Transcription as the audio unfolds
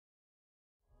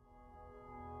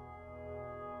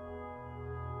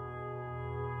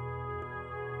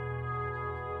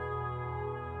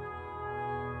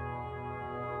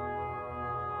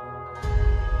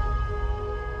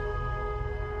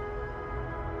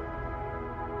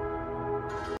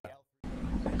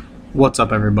What's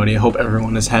up, everybody? I hope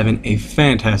everyone is having a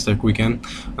fantastic weekend.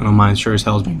 I know mine sure as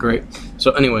hell has been great.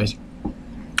 So anyways,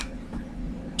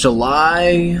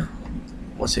 July,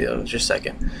 let's see, just a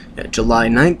second. Yeah, July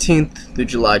 19th through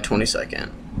July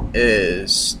 22nd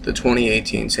is the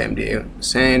 2018 San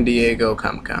Diego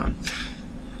Comic-Con.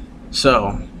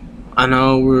 So, I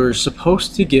know we're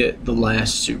supposed to get the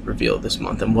last suit reveal this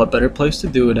month, and what better place to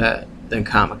do it at than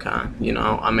Comic-Con? You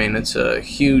know, I mean, it's a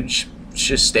huge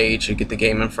stage to get the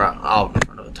game out in front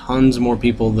of tons more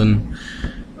people than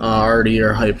already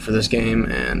are hyped for this game,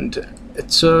 and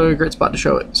it's a great spot to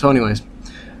show it. So anyways,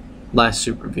 last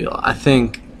suit reveal. I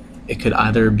think it could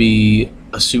either be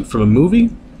a suit from a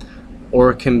movie,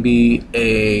 or it can be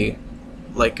a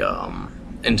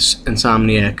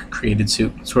Insomniac created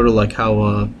suit, sort of like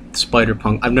how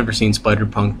Spider-Punk. I've never seen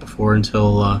Spider-Punk before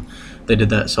until they did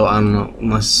that, so I don't know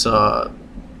unless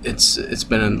it's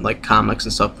been in like comics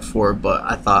and stuff before, but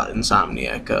I thought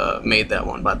Insomniac made that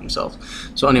one by themselves.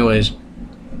 So anyways,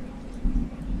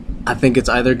 I think it's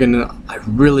either I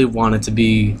really want it to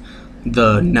be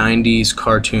the 90s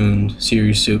cartoon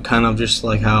series suit, kind of just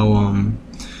like how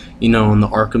you know, in the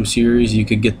Arkham series you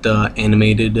could get the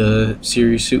animated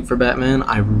series suit for Batman.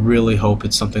 I really hope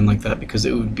it's something like that, because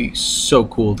it would be so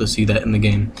cool to see that in the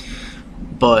game.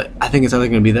 But I think it's either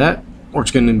going to be that, or it's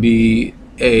going to be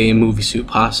a movie suit,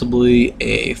 possibly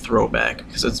a throwback,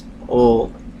 because it's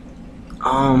all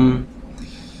I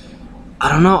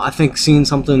don't know. I think seeing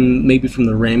something maybe from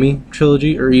the Raimi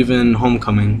trilogy or even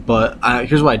Homecoming, but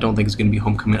here's why I don't think it's going to be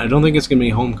Homecoming. I don't think it's going to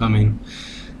be Homecoming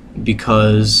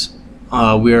because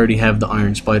we already have the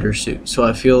Iron Spider suit. So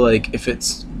I feel like if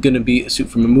it's going to be a suit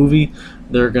from a movie,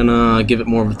 they're going to give it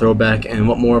more of a throwback and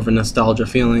what more of a nostalgia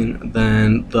feeling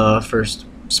than the first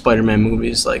Spider-Man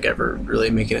movies, like ever really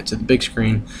making it to the big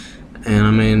screen. And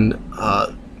I mean,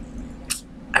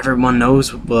 everyone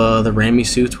knows the Raimi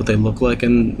suits, what they look like,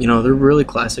 and you know, they're really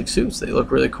classic suits. They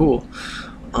look really cool.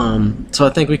 So I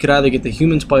think we could either get the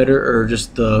Human Spider or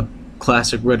just the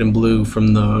classic red and blue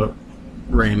from the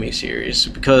Raimi series,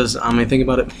 because I mean, think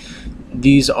about it,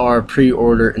 these are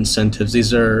pre-order incentives.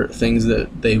 These are things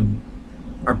that they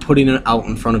are putting it out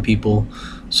in front of people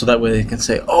so that way they can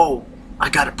say, oh, I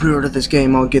gotta pre-order this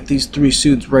game, I'll get these 3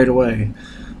 suits right away.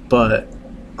 But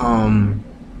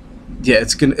yeah,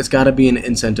 it's gotta be an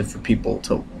incentive for people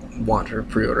to want to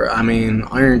pre-order. I mean,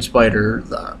 Iron Spider,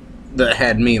 that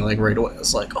had me like right away.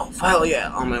 It's like, oh, hell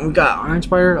yeah, oh man, we got Iron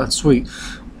Spider, that's sweet.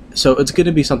 So it's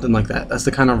gonna be something like that. That's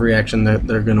the kind of reaction that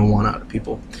they're gonna want out of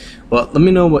people. Well, let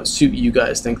me know what suit you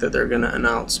guys think that they're gonna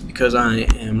announce, because I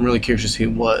am really curious to see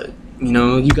what, you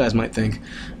know, you guys might think.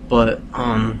 But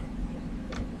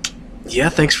yeah,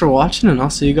 thanks for watching, and I'll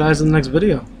see you guys in the next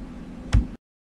video.